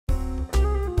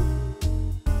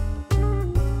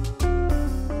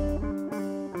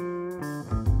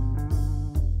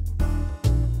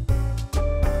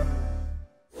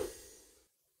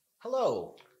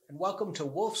Welcome to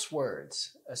Wolf's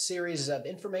Words, a series of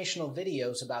informational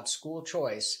videos about school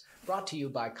choice brought to you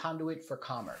by Conduit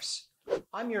Community.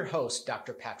 I'm your host,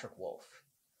 Dr. Patrick Wolf.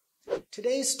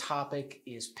 Today's topic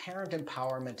is parent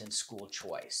empowerment and school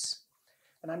choice.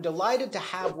 And I'm delighted to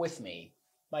have with me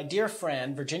my dear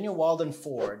friend, Virginia Walden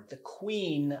Ford, the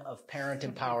queen of parent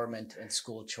empowerment and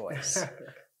school choice.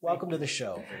 Welcome to the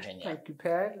show, Virginia. Thank you,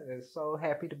 Pat. I'm so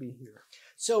happy to be here.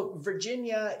 So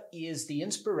Virginia is the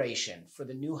inspiration for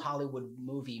the new Hollywood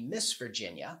movie Miss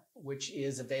Virginia, which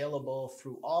is available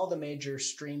through all the major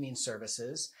streaming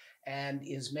services and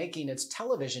is making its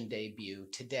television debut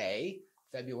today,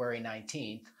 February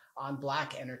 19th, on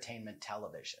Black Entertainment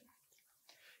Television.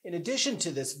 In addition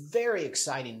to this very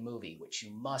exciting movie, which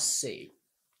you must see,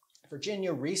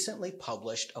 Virginia recently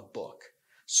published a book,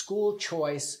 School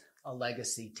Choice, A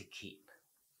Legacy to Keep.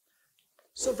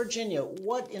 So Virginia,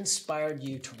 what inspired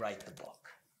you to write the book?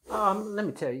 Let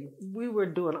me tell you, we were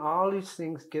doing all these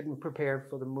things, getting prepared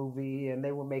for the movie, and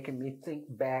they were making me think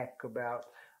back about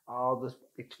all the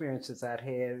experiences I'd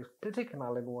had,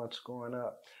 particularly once growing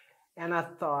up. And I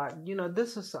thought,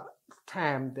 this is a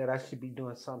time that I should be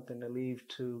doing something to leave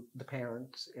to the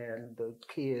parents and the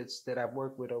kids that I've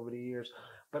worked with over the years,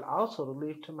 but also to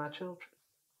leave to my children.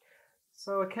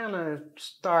 So it kind of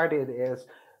started as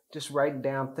just writing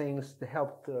down things to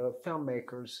help the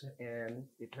filmmakers, and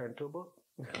it turned to a book.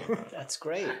 That's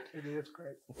great. It is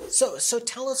great. So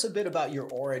tell us a bit about your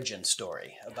origin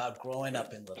story, about growing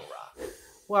up in Little Rock.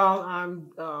 Well,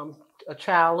 I'm a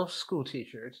child of school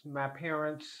teachers. My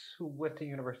parents, who went to the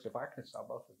University of Arkansas,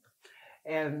 both of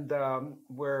them, and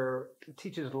were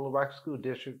teachers at the Little Rock School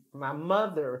District. My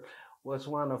mother was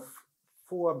one of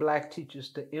 4 Black teachers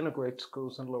to integrate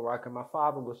schools in Little Rock, and my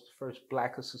father was the first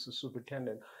Black assistant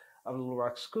superintendent of the Little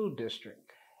Rock School District.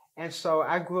 And so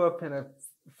I grew up in a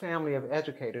family of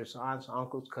educators, aunts,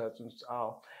 uncles, cousins,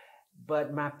 all.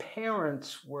 But my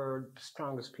parents were the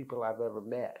strongest people I've ever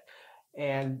met.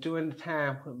 And during the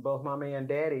time when both Mommy and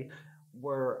Daddy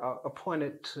were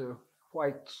appointed to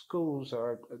white schools,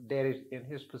 or Daddy in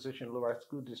his position in Little Rock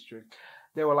School District,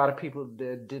 there were a lot of people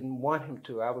that didn't want him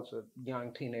to. I was a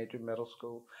young teenager, middle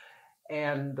school.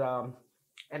 And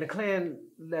the Klan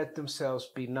let themselves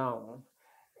be known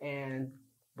and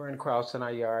burned crosses in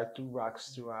our yard, threw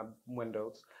rocks through our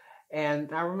windows.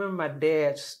 And I remember my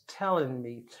dad telling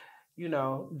me,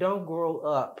 don't grow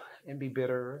up and be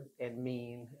bitter and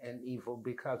mean and evil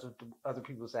because of other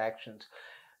people's actions.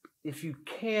 If you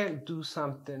can't do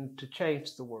something to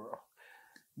change the world,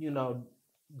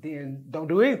 then don't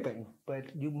do anything,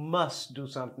 but you must do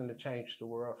something to change the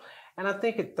world. And I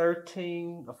think at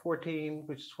 13 or 14,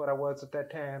 which is what I was at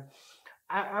that time,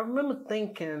 I remember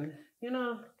thinking,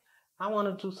 I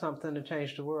want to do something to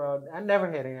change the world. I never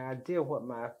had any idea what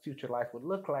my future life would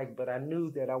look like, but I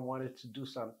knew that I wanted to do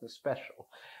something special.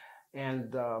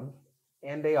 And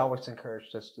they always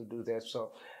encouraged us to do that.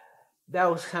 So that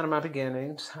was kind of my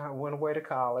beginnings. I went away to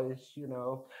college,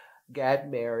 got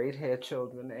married, had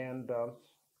children, and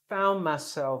found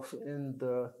myself in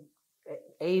the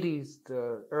 80s,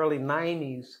 the early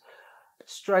 90s,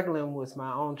 struggling with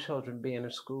my own children being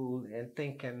in school and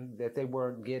thinking that they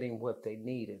weren't getting what they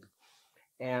needed.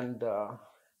 And I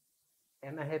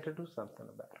had to do something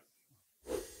about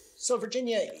it. So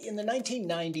Virginia, in the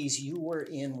 1990s, you were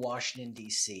in Washington,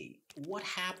 D.C. What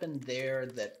happened there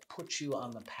that put you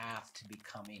on the path to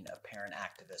becoming a parent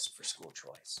activist for school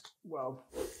choice? Well,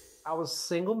 I was a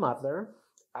single mother.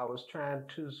 I was trying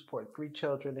to support 3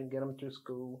 children and get them through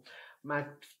school. My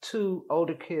 2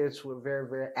 older kids were very,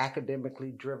 very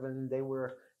academically driven. They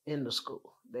were in the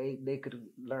school. They could have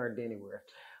learned anywhere.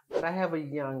 But I have a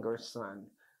younger son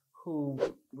who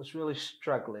was really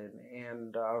struggling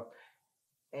and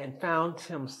found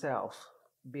himself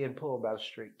being pulled by the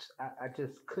streets. I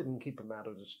just couldn't keep him out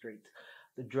of the streets.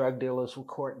 The drug dealers were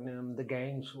courting him. The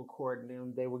gangs were courting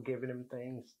him. They were giving him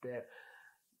things that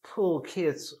pull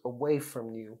kids away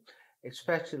from you,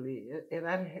 especially, and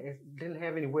I didn't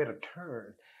have anywhere to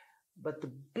turn. But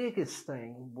the biggest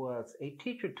thing was a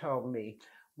teacher told me,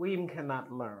 William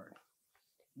cannot learn.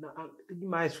 Now, you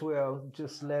might as well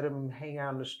just let him hang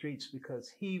out in the streets because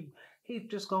he's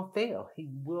just gonna fail. He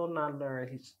will not learn.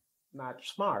 He's not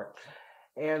smart.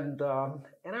 And I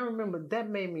remember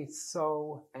that made me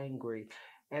so angry.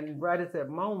 And right at that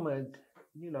moment,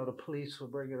 the police were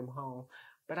bringing him home.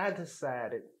 But I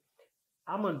decided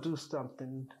I'm gonna do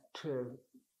something to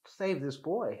save this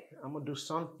boy. I'm gonna do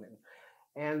something.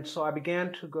 And so I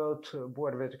began to go to a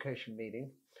Board of Education meeting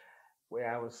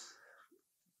where I was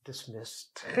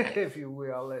dismissed, if you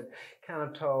will, and kind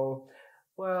of told,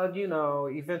 well,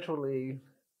 eventually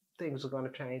things are going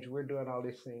to change. We're doing all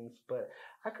these things, but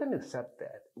I couldn't accept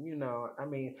that. I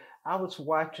mean, I was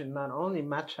watching not only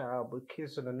my child, but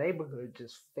kids in the neighborhood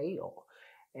just fail.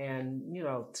 And,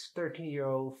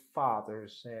 13-year-old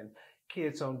fathers and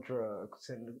kids on drugs,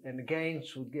 and the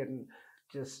gangs were getting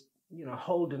just,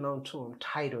 holding on to them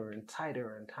tighter and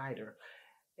tighter and tighter.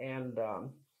 And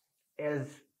as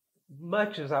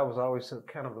much as I was always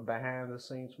kind of a behind the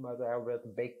scenes mother, I would rather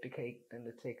bake the cake than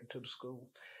to take it to the school.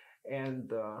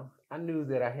 And I knew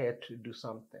that I had to do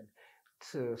something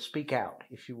to speak out,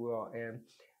 if you will, and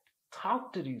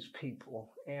talk to these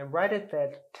people. And right at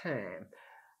that time,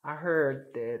 I heard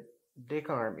that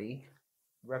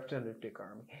Representative Dick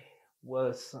Armey,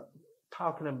 was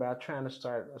talking about trying to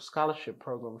start a scholarship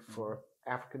program for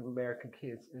African American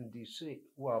kids in DC.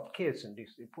 Well, kids in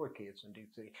DC, poor kids in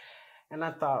DC. And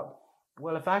I thought,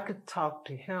 well, if I could talk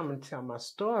to him and tell my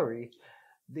story,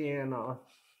 then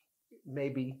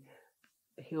maybe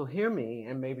he'll hear me,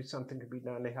 and maybe something could be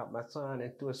done to help my son.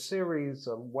 And through a series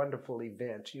of wonderful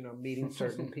events, meeting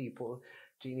certain people,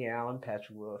 Jeannie Allen,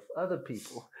 Patrick Wolf, other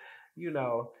people,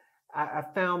 I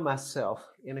found myself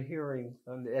in a hearing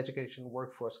on the Education and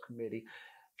Workforce Committee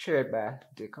chaired by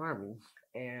Dick Armey,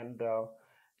 and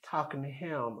talking to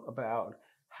him about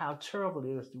how terrible it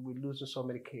is that we're losing so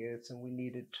many kids and we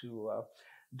needed to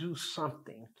do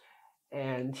something.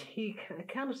 And he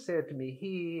kind of said to me,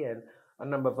 he and a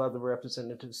number of other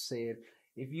representatives said,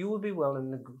 if you would be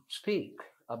willing to speak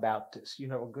about this, you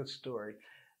have a good story,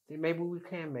 then maybe we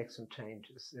can make some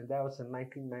changes. And that was in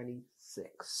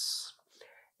 1996.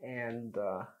 And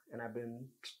I've been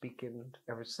speaking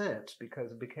ever since,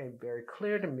 because it became very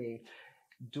clear to me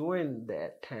during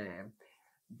that time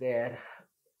that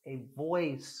a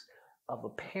voice of a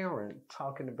parent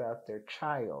talking about their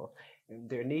child and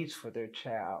their needs for their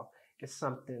child is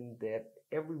something that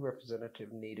every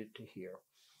representative needed to hear.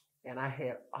 And I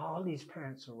had all these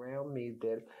parents around me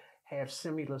that had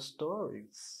similar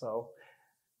stories. So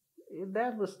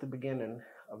that was the beginning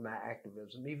of my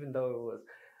activism, even though it was,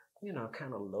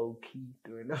 kind of low key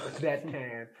during that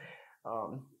time.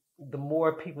 The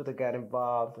more people that got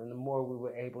involved and the more we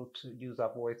were able to use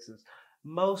our voices.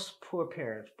 Most poor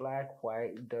parents, black,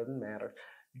 white, doesn't matter,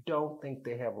 don't think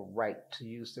they have a right to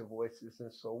use their voices.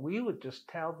 And so we would just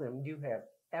tell them, you have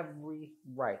every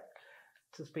right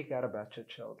to speak out about your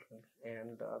children.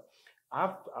 And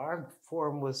our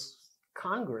forum was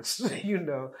Congress,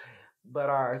 but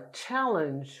our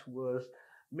challenge was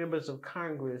members of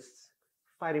Congress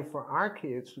fighting for our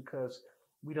kids because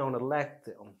we don't elect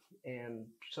them. And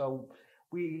so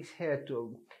we had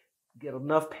to get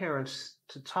enough parents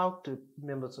to talk to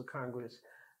members of Congress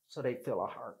so they feel our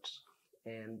hearts,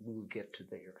 and we would get to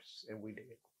theirs, and we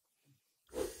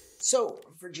did. So,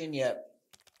 Virginia,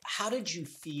 how did you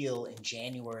feel in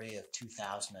January of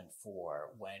 2004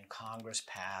 when Congress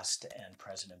passed and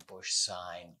President Bush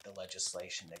signed the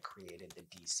legislation that created the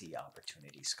DC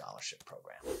Opportunity Scholarship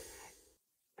Program?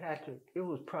 Patrick, it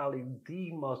was probably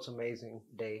the most amazing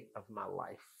day of my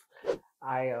life.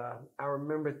 I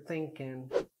remember thinking,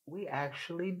 we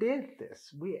actually did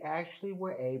this. We actually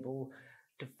were able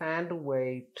to find a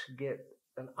way to get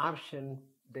an option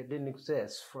that didn't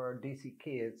exist for DC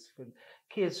kids, for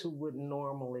kids who wouldn't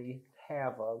normally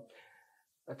have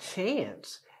a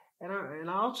chance. And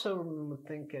I also remember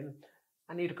thinking,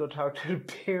 I need to go talk to the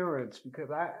parents,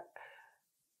 because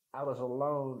I was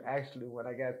alone actually when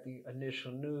I got the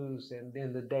initial news, and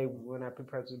then the day when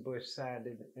President Bush signed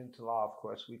it into law, of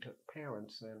course, we took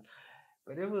parents.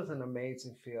 But it was an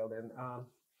amazing feeling.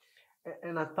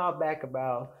 And I thought back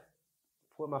about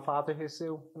what my father had said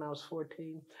when I was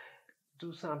 14,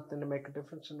 do something to make a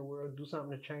difference in the world, do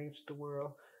something to change the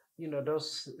world. Don't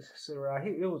sit around.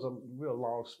 It was a real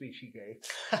long speech he gave.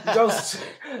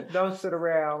 Don't sit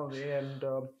around and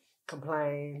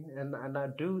complain and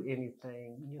not do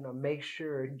anything. Make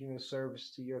sure you're in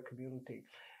service to your community.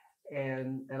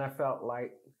 And I felt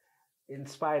like, in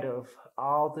spite of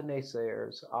all the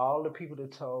naysayers, all the people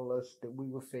that told us that we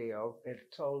would fail, and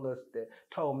told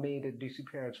me that DC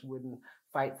parents wouldn't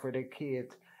fight for their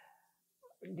kids,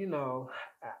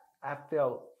 I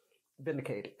felt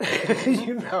vindicated.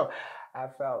 I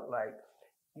felt like,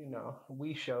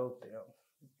 we showed them.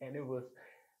 And it was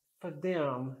for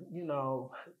them,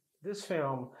 this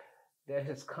film that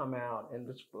has come out in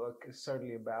this book is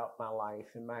certainly about my life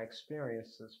and my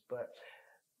experiences, but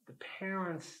the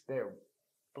parents that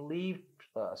believed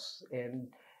us and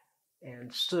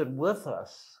stood with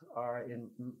us are, in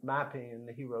my opinion,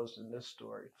 the heroes in this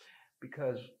story.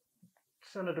 Because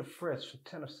Senator Frist from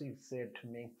Tennessee said to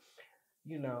me,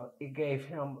 it gave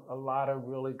him a lot of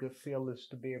really good feelings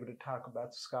to be able to talk about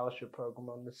the scholarship program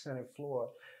on the Senate floor,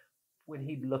 when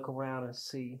he'd look around and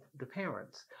see the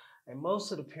parents. And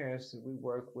most of the parents that we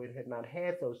work with had not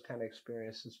had those kind of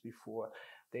experiences before.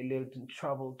 They lived in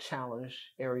troubled, challenged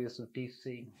areas of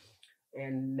DC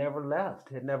and never left,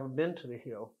 had never been to the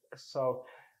Hill. So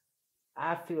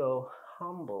I feel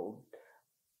humbled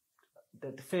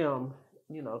that the film,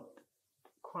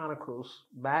 chronicles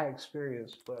my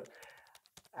experience, but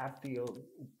I feel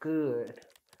good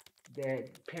that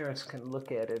parents can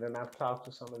look at it. And I've talked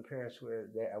to some of the parents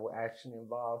that were actually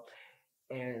involved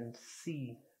and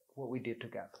see what we did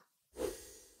together.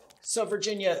 So,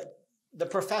 Virginia, the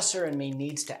professor in me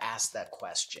needs to ask that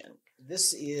question.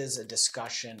 This is a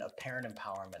discussion of parent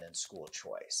empowerment and school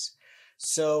choice.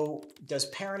 So, does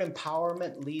parent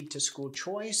empowerment lead to school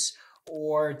choice,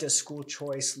 or does school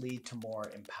choice lead to more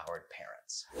empowered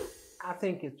parents? I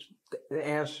think the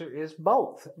answer is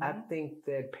both. Mm-hmm. I think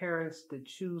that parents that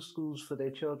choose schools for their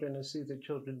children and see their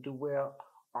children do well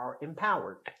are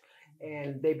empowered,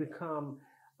 and they become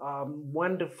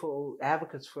wonderful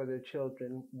advocates for their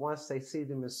children once they see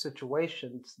them in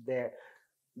situations that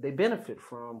they benefit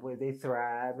from, where they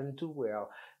thrive and do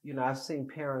well. I've seen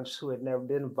parents who had never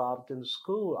been involved in the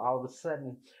school all of a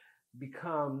sudden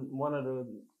become one of the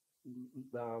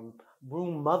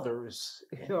room mothers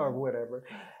or whatever.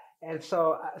 And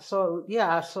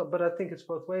but I think it's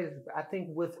both ways. I think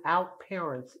without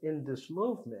parents in this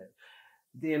movement,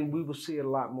 then we will see a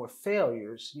lot more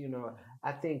failures.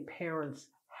 I think parents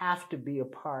have to be a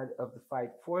part of the fight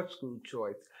for school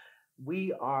choice.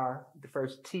 We are the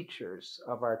first teachers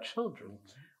of our children.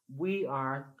 We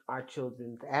are our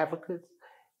children's advocates.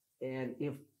 And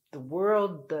if the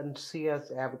world doesn't see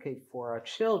us advocate for our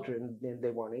children, then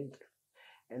they won't either.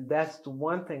 And that's the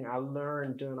one thing I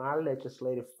learned during our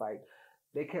legislative fight.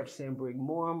 They kept saying, bring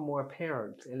more and more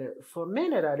parents. And for a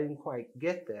minute, I didn't quite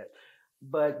get that.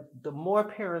 But the more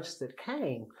parents that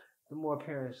came, the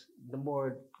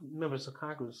more members of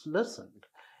Congress listened.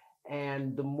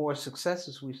 And the more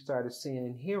successes we started seeing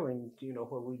and hearing,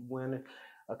 where we'd win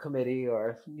a committee,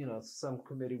 or, some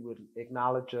committee would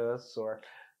acknowledge us, or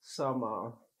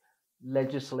some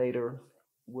legislator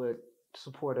would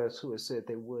support us who had said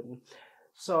they wouldn't.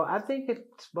 So I think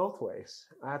it's both ways.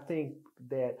 I think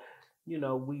that,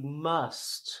 we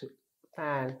must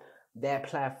find that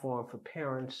platform for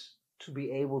parents to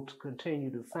be able to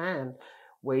continue to find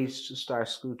ways to start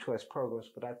school choice programs.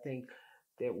 But I think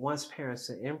that once parents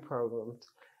are in programs,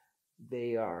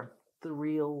 they are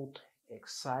thrilled,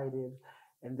 excited,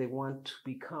 and they want to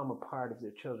become a part of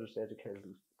their children's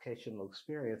educational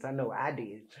experience. I know I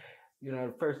did.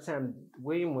 The first time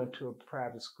William went to a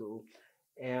private school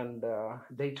and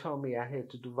they told me I had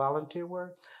to do volunteer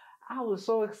work, I was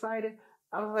so excited.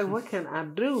 I was like, what can I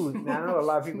do? Now, I know a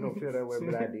lot of people don't feel that way,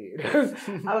 but I did.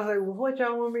 I was like, well, what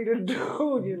y'all want me to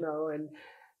do?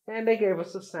 And they gave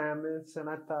us assignments, and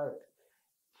I thought,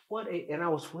 and I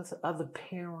was with other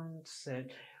parents, and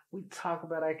we talk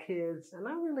about our kids, and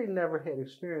I really never had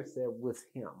experienced that with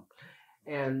him.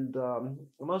 And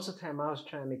most of the time I was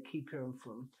trying to keep him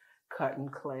from cutting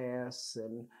class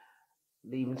and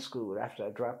leaving school after I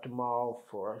dropped him off,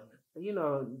 or,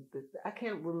 I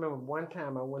can't remember one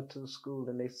time I went to the school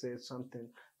and they said something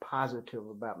positive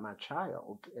about my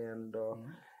child. And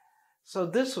so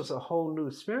this was a whole new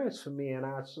experience for me. And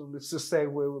I assume it's the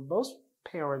same way with most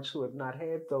parents who have not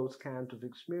had those kinds of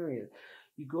experience.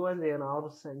 You go in there and all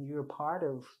of a sudden you're a part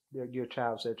of your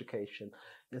child's education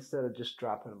instead of just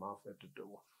dropping them off at the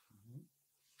door.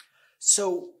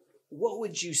 So what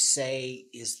would you say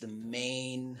is the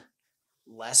main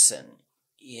lesson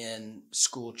in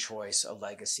school choice, a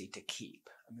legacy to keep?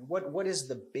 I mean, what is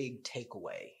the big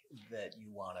takeaway that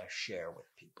you want to share with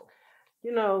people?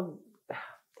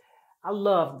 I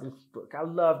love this book. I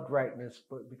loved writing this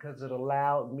book because it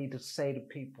allowed me to say to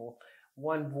people,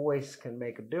 one voice can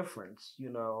make a difference,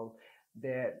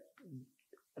 that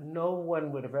no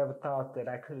one would have ever thought that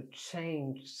I could have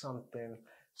changed something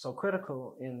so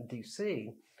critical in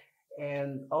DC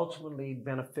and ultimately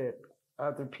benefit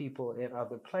other people in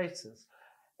other places.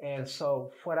 And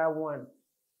so what I want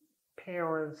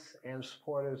parents and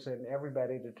supporters and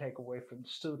everybody to take away from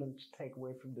students, take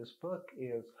away from this book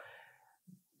is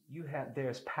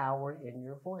there's power in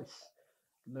your voice.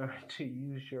 Learn to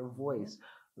use your voice.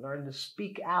 Learn to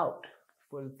speak out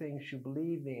for the things you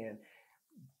believe in.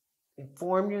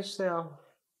 Inform yourself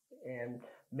and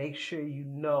make sure you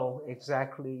know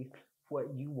exactly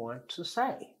what you want to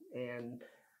say. And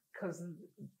because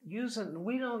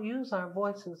we don't use our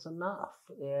voices enough.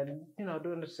 And,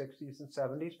 during the 60s and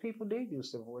 70s, people did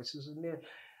use their voices. And then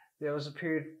there was a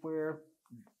period where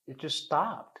it just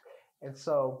stopped. And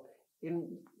so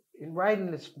in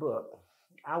writing this book,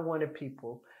 I wanted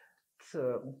people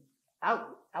to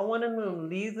I want them to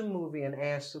leave the movie and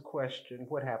ask the question,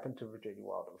 what happened to Virginia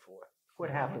Walden Ford? What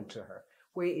happened to her?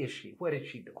 Where is she? What is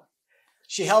she doing?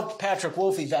 She helped Patrick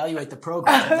Wolf evaluate the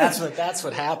program. That's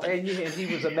what happened. And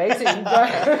he was amazing.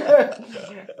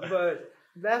 But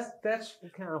that's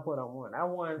kind of what I want. I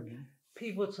want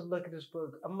people to look at this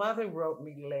book. A mother wrote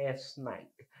me last night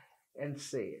and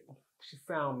said, she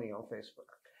found me on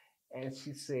Facebook, and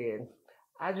she said,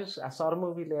 I saw the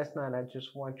movie last night. I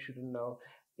just want you to know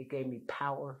it gave me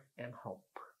power and hope.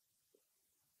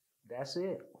 That's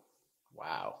it.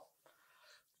 Wow.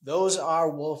 Those are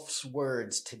Wolf's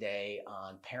words today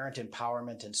on parent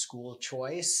empowerment and school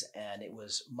choice. And it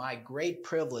was my great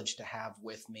privilege to have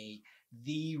with me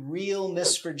the real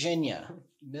Miss Virginia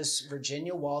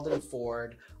Walden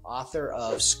Ford, author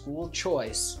of School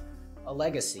Choice, A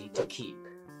Legacy to Keep.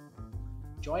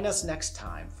 Join us next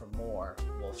time for more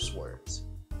Wolf's Words.